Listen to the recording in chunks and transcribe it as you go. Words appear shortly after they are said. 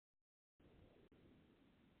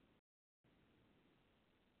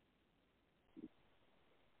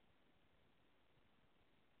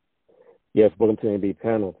Yes, welcome to the NBA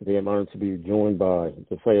panel. Today I'm honored to be joined by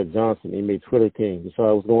Josiah Johnson, NBA Twitter King.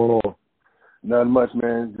 Josiah, what's going on? Not much,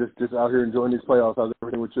 man. Just out here enjoying these playoffs. How's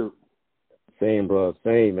everything with you? Same, bro.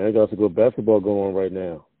 Same, man. I got some good basketball going on right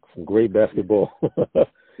now. Some great basketball. Yeah,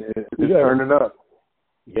 it's turning up.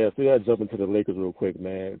 Yes, we got to jump into the Lakers real quick,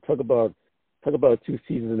 man. Talk about 2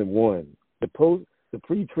 seasons in 1. The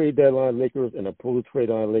pre-trade deadline Lakers and the post-trade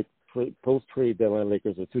deadline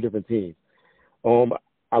Lakers are two different teams.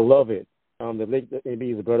 I love it. The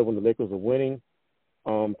NBA is better when the Lakers are winning.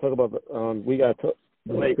 Talk about we got the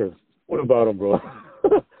Lakers. What about them, bro?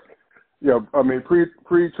 Yeah, I mean,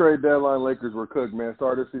 pre-trade deadline Lakers were cooked, man.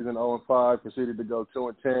 Started season 0-5, proceeded to go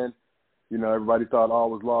 2-10. You know, everybody thought all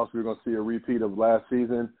was lost. We were going to see a repeat of last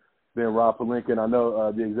season. Then Rob Pelinka, I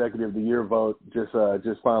know the Executive of the Year vote just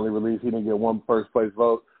finally released. He didn't get one first-place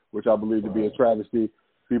vote, which I believe to be a travesty.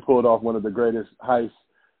 He pulled off one of the greatest heists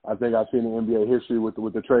I think I've seen in NBA history with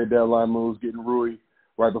the trade deadline moves, getting Rui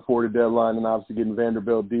right before the deadline, and obviously getting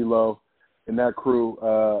Vanderbilt, D'Lo, and that crew,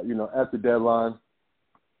 at the deadline.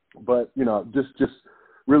 But, just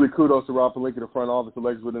really kudos to Rob Pelinka, the front office, the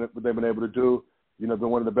Lakers, what they've been able to do. Been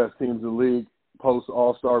one of the best teams in the league post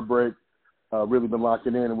All-Star break. Really been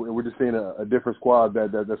locking in, and we're just seeing a different squad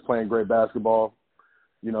that's playing great basketball.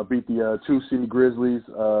 Beat the 2 seed Grizzlies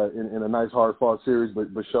in a nice hard-fought series, but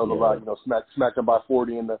showed a lot. Smacked them by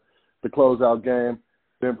 40 in the closeout game.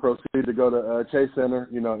 Then proceeded to go to Chase Center,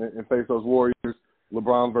 and face those Warriors.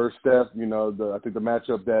 LeBron versus Steph. I think the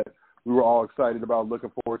matchup that we were all excited about,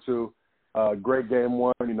 looking forward to. Great game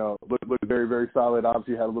 1. Looked very, very solid.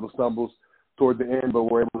 Obviously had a little stumbles toward the end, but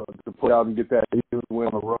we're able to pull out and get that huge win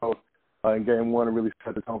on the road in game 1 and really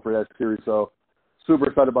set the tone for that series. So super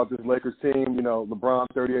excited about this Lakers team. LeBron,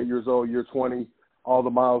 38 years old, year 20, all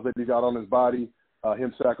the miles that he got on his body,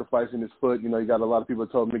 him sacrificing his foot. You got a lot of people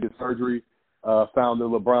that told him to get surgery. Found the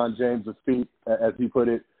LeBron James' feet, as he put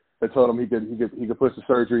it, that told him he could push the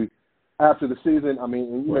surgery after the season. I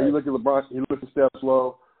mean, you look at LeBron, he looks a step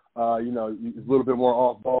slow. He's a little bit more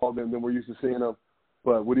off ball than we're used to seeing him.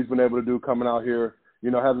 But what he's been able to do coming out here,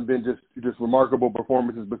 hasn't been just remarkable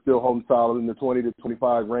performances, but still holding solid in the 20 to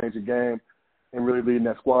 25 range a game and really leading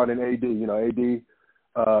that squad. And AD,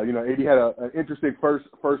 AD had an interesting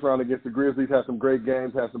first round against the Grizzlies, had some great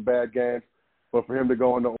games, had some bad games. But for him to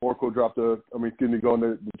go into Oracle, go into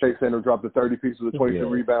the Chase Center, drop the 30 pieces with 22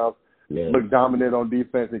 rebounds, looked dominant on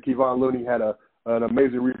defense. And Kevon Looney had an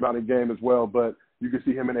amazing rebounding game as well. But you could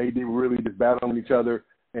see him and AD really just battling each other.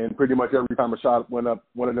 And pretty much every time a shot went up,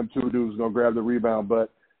 one of them two dudes was going to grab the rebound.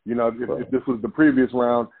 But, if this was the previous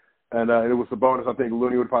round and it was a bonus, I think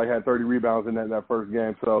Looney would probably had 30 rebounds in that first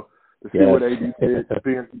game. So to see what AD did,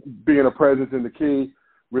 being a presence in the key,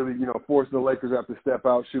 really, forcing the Lakers to have to step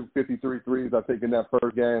out, shoot 53 threes, I think, in that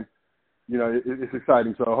first game, it's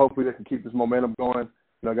exciting. So hopefully they can keep this momentum going.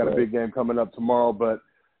 I got a big game coming up tomorrow, but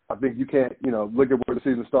I think you can't, look at where the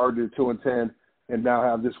season started at 2-10. And now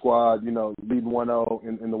have this squad, leading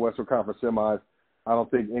 1-0 in the Western Conference semis. I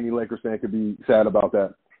don't think any Lakers fan could be sad about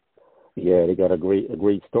that. Yeah, they got a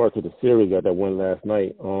great start to the series. Got that win last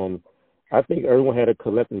night. I think everyone had a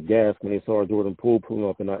collective gasp when they saw Jordan Poole pulling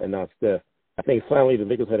up and not Steph. I think finally the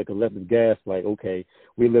Lakers had a collective gasp, like, okay,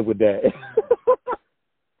 we live with that.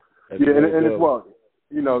 And it's well,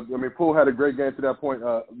 Poole had a great game to that point.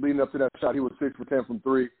 Leading up to that shot, he was 6 for 10 from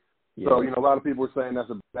 3. Yeah. So, a lot of people were saying that's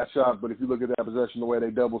a bad shot, but if you look at that possession, the way they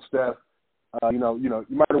doubled Steph, you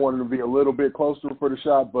might have wanted him to be a little bit closer for the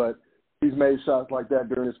shot, but he's made shots like that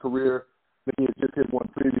during his career. Then he had just hit one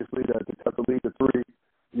previously to cut the lead to 3,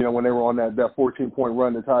 when they were on that 14-point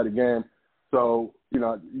run to tie the game. So,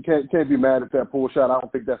 you can't be mad at that pull shot. I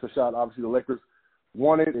don't think that's a shot. Obviously, the Lakers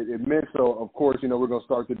wanted it. It meant so. Of course, we're going to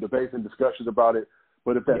start the debates and discussions about it.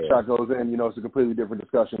 But if that shot goes in, it's a completely different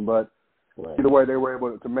discussion. But either way, they were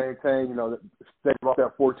able to maintain, stave off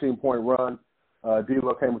that 14-point run.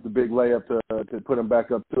 D'Lo came with the big layup to put him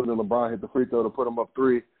back up 2, and then LeBron hit the free throw to put him up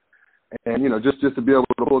 3. And, just to be able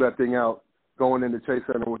to pull that thing out going into Chase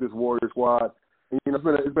Center with this Warrior squad. And,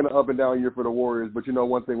 it's been an up and down year for the Warriors, but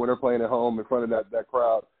one thing, when they're playing at home in front of that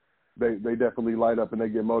crowd, they definitely light up and they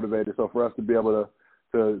get motivated. So for us to be able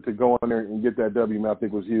to go in there and get that W, I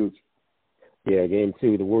think was huge. Yeah, game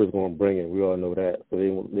 2, the Warriors going to bring it. We all know that. So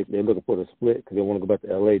they're looking for the split because they want to go back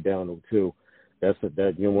to L.A. down 0-2.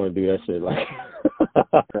 That you don't want to do that shit. Like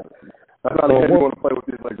that's how they want to play with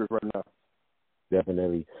these Lakers right now.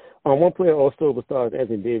 Definitely. One player also besides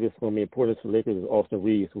Anthony Davis going to be important for the Lakers is Austin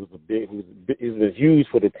Reeves, who's huge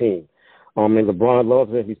for the team. And LeBron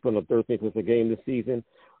loves it. He's putting up 13 points a game this season.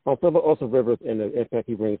 Talk about Austin Rivers and the impact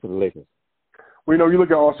he brings to the Lakers. Well, you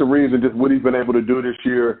look at Austin Reeves and just what he's been able to do this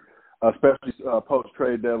year. especially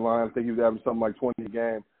post-trade deadline. I think he was averaging something like 20 a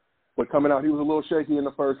game. But coming out, he was a little shaky in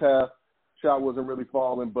the first half. Shot wasn't really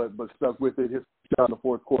falling, but stuck with it. His shot in the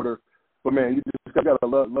fourth quarter. But, man, you just got to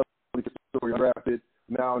love the story. Drafted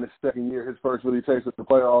now in his second year, his first really taste of the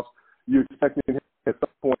playoffs. You expecting him at some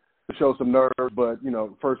point to show some nerve, but,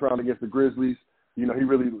 first round against the Grizzlies, he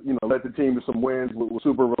really, led the team to some wins, was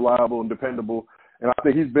super reliable and dependable. And I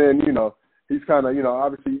think he's been, he's kind of,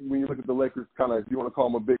 obviously when you look at the Lakers, kind of, if you want to call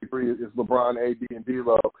them a big three, it's LeBron, AD, and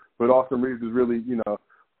D'Lo. But Austin Reeves is really,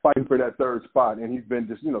 fighting for that third spot. And he's been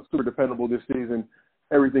just, super dependable this season,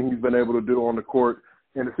 everything he's been able to do on the court.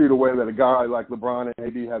 And to see the way that a guy like LeBron and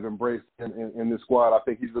AD have embraced him in this squad, I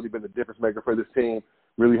think he's really been the difference maker for this team,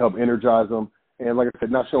 really helped energize them. And like I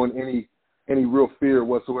said, not showing any real fear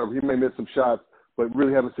whatsoever. He may miss some shots, but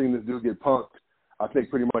really haven't seen this dude get punked, I think,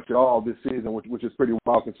 pretty much at all this season, which is pretty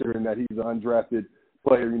wild considering that he's an undrafted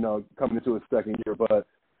player, coming into his second year. But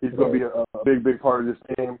he's going to be a big part of this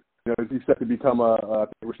team. He's set to become a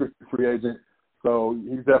restricted free agent. So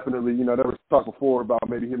he's definitely, there was talk before about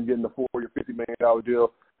maybe him getting a $40 or $50 million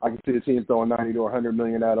deal. I can see the team throwing $90 to $100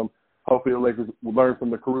 million at him. Hopefully the Lakers will learn from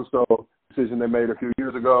the Caruso decision they made a few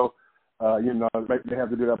years ago. Maybe they have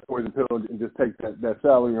to do that poison pill and just take that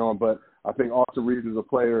salary on. But I think Austin Reeves is a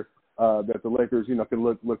player that the Lakers, can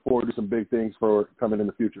look forward to some big things for coming in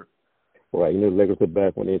the future. Right. The Lakers are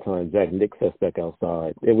back when they time Jack Nicklaus back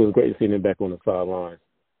outside. It was great to see him back on the sidelines.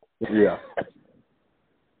 Yeah.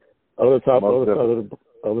 Other side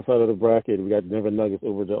of the bracket, we got Denver Nuggets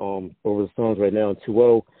over the Suns right now in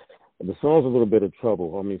 2-0. The Suns are a little bit of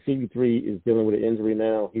trouble. I mean, CP3 is dealing with an injury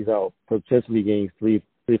now. He's out potentially games 3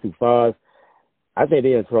 through 5. I think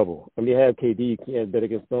they're in trouble. I mean, they have KD, can't bet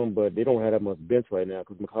against them, but they don't have that much bench right now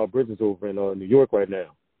because Mikal Bridges is over in New York right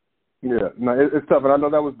now. Yeah, no, it's tough, and I know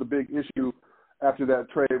that was the big issue after that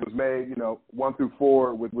trade was made. 1 through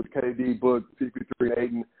 4 with KD, Book, CP3, and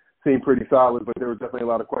Ayton seemed pretty solid, but there was definitely a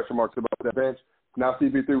lot of question marks about that bench. Now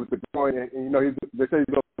CP3 with the point, and they say he's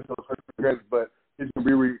going to miss those first games, but he's going to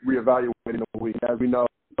be reevaluated in a week. As we know,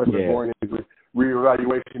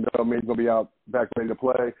 reevaluation doesn't mean he's going to be out back ready to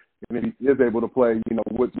play. And if he is able to play,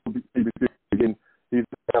 with CP3 again, he's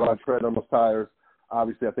got on tread on those tires.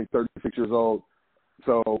 Obviously, I think 36 years old.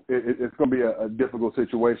 So it's going to be a difficult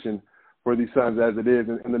situation for these Suns as it is.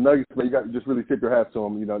 And the Nuggets, you got to just really tip your hat to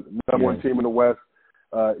them. Number one team in the West.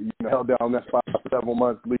 Held down that spot for several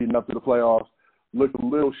months leading up to the playoffs. Looked a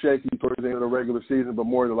little shaky towards the end of the regular season, but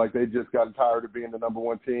more like they just got tired of being the number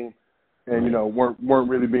one team and, weren't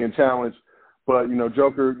really being challenged. But,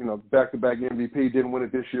 Joker, back-to-back MVP, didn't win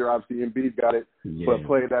it this year. Obviously, Embiid got it, but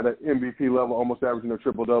played at an MVP level, almost averaging a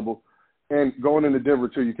triple-double. And going into Denver,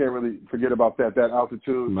 too, you can't really forget about that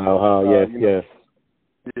altitude. Yes.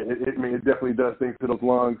 It definitely does things to those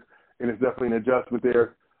lungs, and it's definitely an adjustment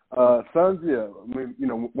there. Suns,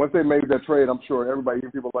 once they made that trade, I'm sure everybody,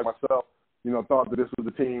 even people like myself, thought that this was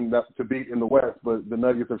the team that to beat in the West. But the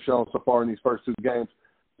Nuggets have shown so far in these first 2 games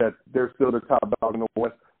that they're still the top dog in the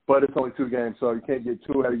West. But it's only 2 games, so you can't get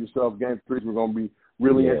too ahead of yourself. Game 3 is going to be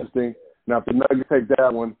really interesting. Now, if the Nuggets take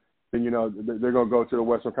that one, then, they're going to go to the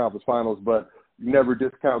Western Conference Finals. But you never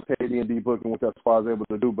discount KD and D Book and what that squad is able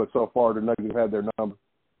to do. But so far, the Nuggets have had their number.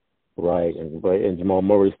 Right, and Jamal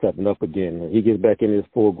Murray stepping up again. When he gets back in his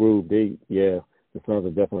full groove, the Suns are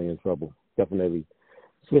definitely in trouble. Definitely.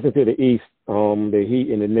 Switching to the East, the Heat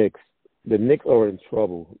and the Knicks. The Knicks are in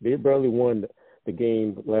trouble. They barely won the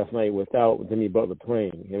game last night without Jimmy Butler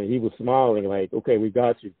playing. I mean, he was smiling like, okay, we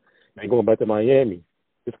got you. And going back to Miami.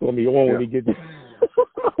 It's going to be on when he gets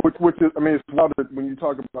Which is, it's wild that when you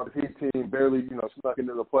talk about the Heat team barely, snuck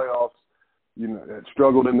into the playoffs,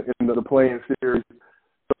 struggled in the playing series.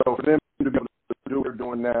 So for them to be able to do what they're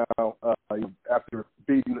doing now, after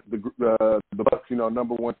beating the Bucks,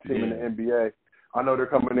 number one team in the NBA, I know they're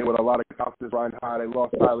coming in with a lot of confidence riding high. They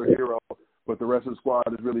lost Tyler Hero, but the rest of the squad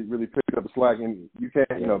has really picked up the slack. And you can't,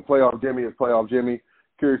 playoff Jimmy is playoff Jimmy.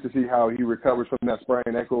 Curious to see how he recovers from that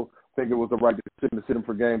sprained ankle. I think it was the right decision to sit him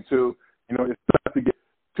for game 2. It's tough to get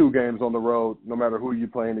 2 games on the road, no matter who you're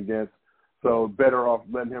playing against. So better off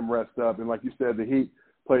letting him rest up. And like you said, the Heat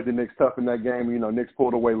played the Knicks tough in that game. Knicks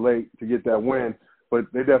pulled away late to get that win, but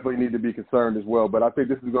they definitely need to be concerned as well. But I think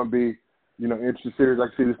this is going to be, an interesting series. I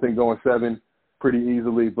can see this thing going 7 pretty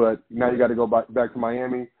easily, but now you got to go back to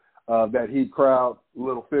Miami. That Heat crowd, a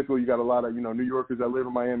little fickle. You got a lot of, New Yorkers that live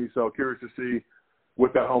in Miami, so curious to see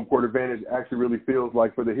what that home court advantage actually really feels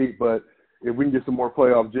like for the Heat. But if we can get some more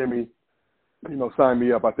playoff Jimmy, sign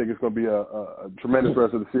me up. I think it's going to be a tremendous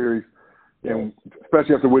rest of the series. And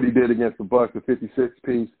especially after what he did against the Bucks, the 56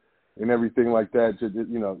 piece and everything like that,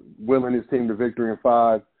 willing his team to victory in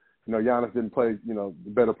 5, Giannis didn't play, the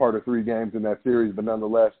better part of 3 games in that series, but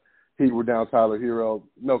nonetheless, Heat were down Tyler Hero.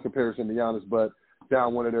 No comparison to Giannis, but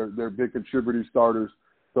down one of their big contributing starters.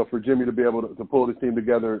 So for Jimmy to be able to pull this team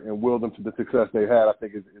together and will them to the success they had, I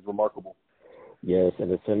think is remarkable. Yes, and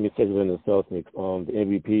the 76ers and the Celtics, the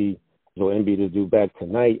MVP, Embiid is due back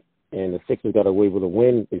tonight, and the Sixers got away with a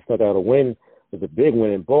win. They stuck out a win. It was a big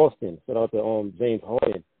win in Boston. Shout out to James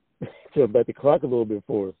Harden to back the clock a little bit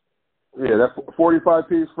for us. Yeah, that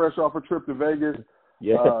 45-piece fresh off a trip to Vegas.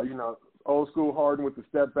 Yeah. Old school Harden with the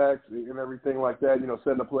step backs and everything like that,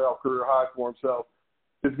 setting a playoff career high for himself.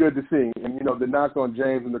 It's good to see. And, the knock on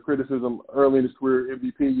James and the criticism early in his career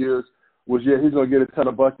MVP years was, he's going to get a ton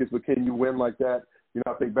of buckets, but can you win like that?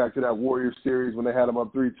 I think back to that Warriors series when they had him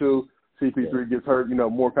up 3-2. CP3 gets hurt,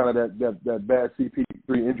 more kind of that bad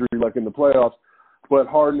CP3 injury like in the playoffs. But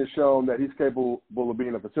Harden has shown that he's capable of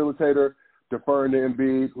being a facilitator, deferring to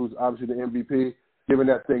Embiid, who's obviously the MVP, giving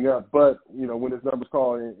that thing up. But, when his number's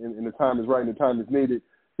called and the time is right and the time is needed,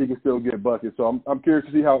 he can still get buckets. So I'm curious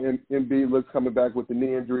to see how Embiid looks coming back with the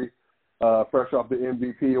knee injury, fresh off the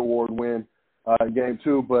MVP award win in Game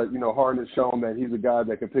 2. But, Harden has shown that he's a guy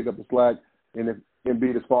that can pick up the slack. And if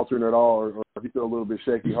Embiid is faltering at all or if he feels a little bit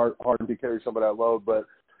shaky, Harden can carry some of that load. But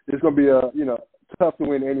it's going to be, tough to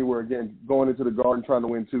win anywhere. Again, going into the Garden, trying to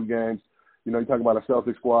win 2 games. You talk about a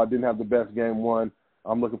Celtics squad, didn't have the best game 1.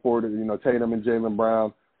 I'm looking forward to, Tatum and Jaylen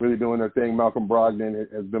Brown really doing their thing. Malcolm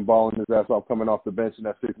Brogdon has been balling his ass off coming off the bench in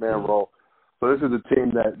that 6-man role. So this is a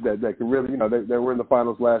team that can really, they were in the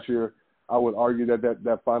finals last year. I would argue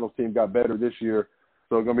that finals team got better this year.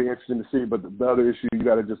 So it's going to be interesting to see. But the other issue you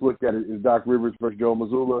got to just look at it is Doc Rivers versus Joe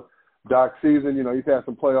Mazzulla. Doc's season, he's had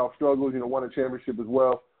some playoff struggles, won a championship as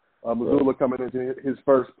well. Mazzulla coming into his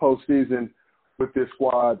first postseason with this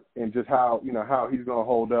squad and just how he's going to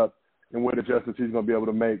hold up and what adjustments he's going to be able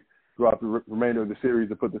to make throughout the remainder of the series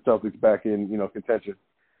to put the Celtics back in, contention.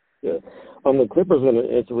 Yeah. The Clippers are in an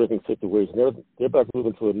interesting situation. They're about to move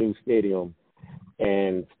into a new stadium,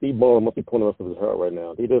 and Steve Ballmer must be pulling us to his heart right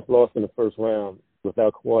now. They just lost in the first round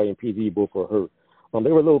without Kawhi and PG both were hurt.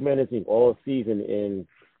 They were low managing all season in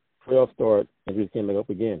playoff start and just came up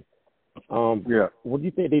again. What do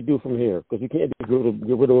you think they do from here? Because you can't just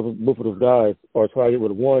get rid of both of those guys or try to get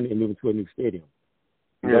rid of one and move into a new stadium.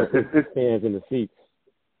 It's fans in the seats.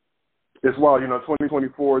 It's wild,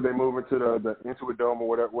 2024 they move into the Intuit Dome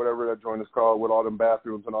or whatever that joint is called with all them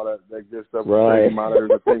bathrooms and all that good stuff with right.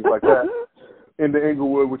 monitors and things like that. In the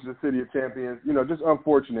Inglewood, which is the city of champions, just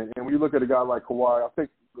unfortunate. And when you look at a guy like Kawhi, I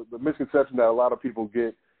think the misconception that a lot of people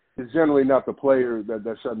get is generally not the player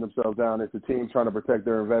that's shutting themselves down. It's the team trying to protect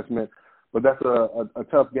their investment. But that's a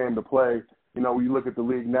tough game to play. When you look at the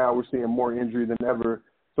league now, we're seeing more injury than ever.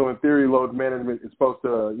 So in theory, load management is supposed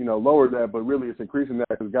to, lower that, but really it's increasing that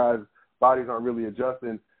because guys' bodies aren't really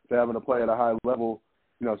adjusting to having to play at a high level,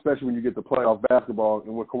 especially when you get to playoff basketball.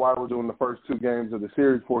 And what Kawhi was doing the first 2 games of the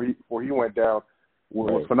series before he went down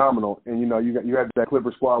was phenomenal. And, you had that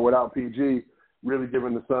Clipper squad without PG really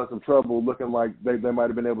giving the Suns some trouble, looking like they might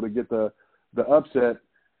have been able to get the upset.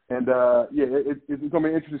 And, it's going to be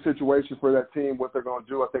an interesting situation for that team, what they're going to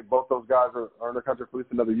do. I think both those guys are under contract for at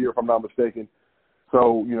least another year, if I'm not mistaken.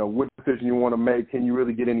 So, what decision you want to make? Can you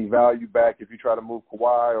really get any value back if you try to move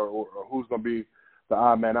Kawhi or who's going to be the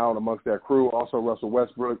odd man out amongst that crew? Also, Russell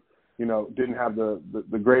Westbrook, didn't have the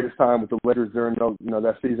greatest time with the Lakers during,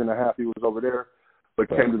 that season and a half he was over there, but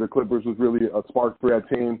came to the Clippers, was really a spark for that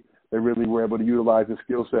team. They really were able to utilize his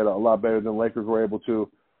skill set a lot better than Lakers were able to.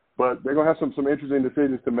 But they're going to have some interesting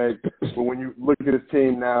decisions to make. But when you look at his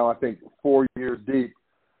team now, I think 4 years deep,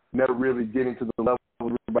 never really getting to the level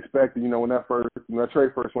everybody expected. When that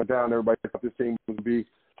trade first went down, everybody thought this team would be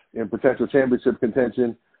in potential championship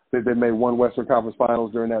contention. I think they made 1 Western Conference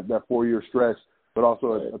Finals during that 4-year stretch, but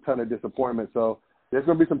also a ton of disappointment. So there's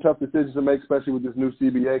going to be some tough decisions to make, especially with this new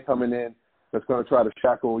CBA coming in that's going to try to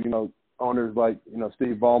shackle, owners like,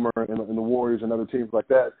 Steve Ballmer and the Warriors and other teams like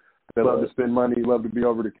that. They love to spend money, love to be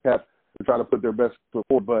over the cap to try to put their best foot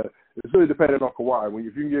forward. But it's really dependent on Kawhi.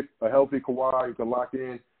 If you can get a healthy Kawhi, you can lock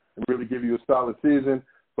in and really give you a solid season.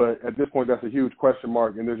 But at this point, that's a huge question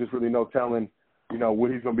mark, and there's just really no telling,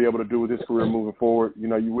 what he's going to be able to do with his career moving forward.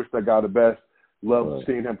 You wish that guy the best. Love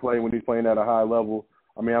seeing him play when he's playing at a high level.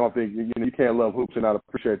 I mean, I don't think, you can't love hoops and not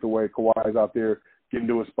appreciate the way Kawhi is out there getting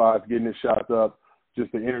to his spots, getting his shots up,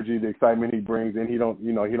 just the energy, the excitement he brings. And he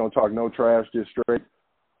don't talk no trash, just straight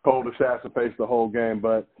cold assassin face the whole game.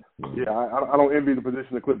 But, I don't envy the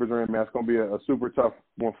position the Clippers are in, man. It's going to be a super tough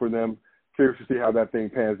one for them. Curious to see how that thing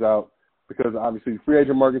pans out because, obviously, the free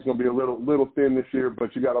agent market's going to be a little thin this year,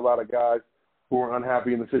 but you got a lot of guys who are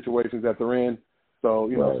unhappy in the situations that they're in. So,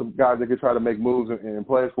 some guys that could try to make moves and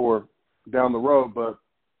plays for down the road. But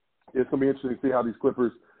it's going to be interesting to see how these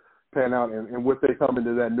Clippers pan out and what they come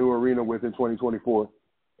into that new arena with in 2024.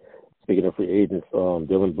 Speaking of free agents,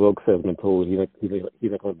 Dylan Brooks has been told he's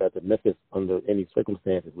not coming back to Memphis under any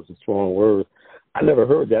circumstances, which is a strong word. I never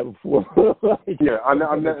heard that before. Yeah, I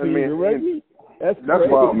mean, that's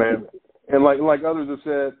wild, man. And like others have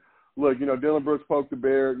said, look, Dylan Brooks poked the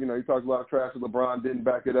bear. He talked a lot of trash to LeBron, didn't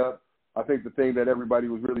back it up. I think the thing that everybody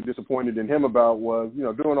was really disappointed in him about was,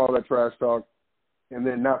 doing all that trash talk and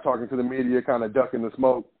then not talking to the media, kind of ducking the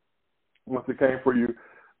smoke once it came for you.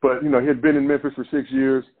 But, he had been in Memphis for 6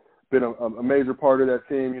 years, been a major part of that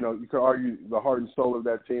team. You could argue the heart and soul of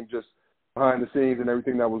that team just behind the scenes and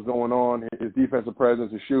everything that was going on, his defensive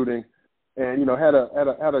presence, his shooting. And, had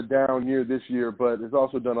a down year this year, but has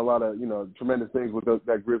also done a lot of, tremendous things with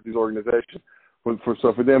that Grizzlies organization. So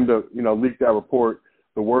for them to, leak that report,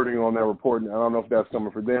 the wording on that report, and I don't know if that's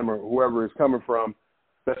coming from them or whoever it's coming from,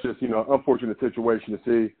 that's just, unfortunate situation to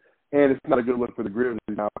see. And it's not a good look for the Grizzlies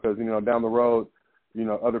now because, down the road,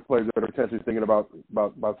 other players that are potentially thinking about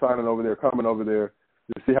signing over there, coming over there,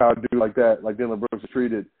 to see how a dude like that, like Dylan Brooks, is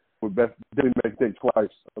treated would definitely make think twice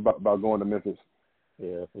about going to Memphis.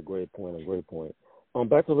 Yeah, that's a great point.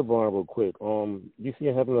 Back to LeBron real quick. You see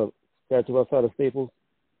him having a statue outside of Staples?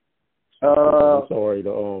 I'm sorry.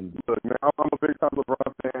 Look, man, I'm a big time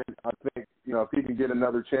LeBron fan. I think if he can get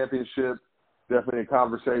another championship, definitely a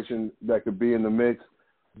conversation that could be in the mix.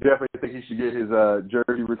 Definitely think he should get his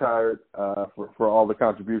jersey retired for all the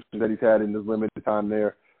contributions that he's had in this limited time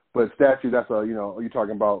there. But statue, that's you're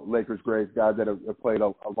talking about Lakers greats, guys that have played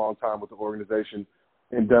a long time with the organization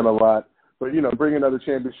and done a lot. But, bring another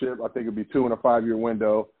championship, I think it'd be 2 in a 5-year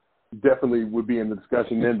window. Definitely would be in the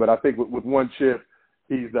discussion then. But I think with one chip,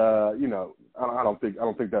 he's, I don't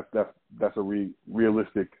think that's a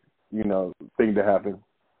realistic, thing to happen.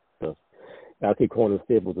 I keep calling the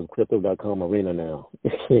Staples as Crypto.com Arena now.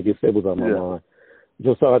 Can't get Staples on my mind.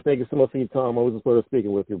 Josiah, thank you so much for your time. Always a pleasure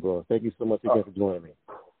speaking with you, bro. Thank you so much again for joining me.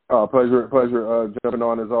 Pleasure jumping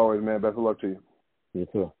on as always, man. Best of luck to you. You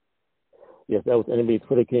too. Yes, that was NBA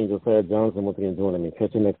Twitter King Josiah Johnson once again joining me.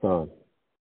 Catch you next time.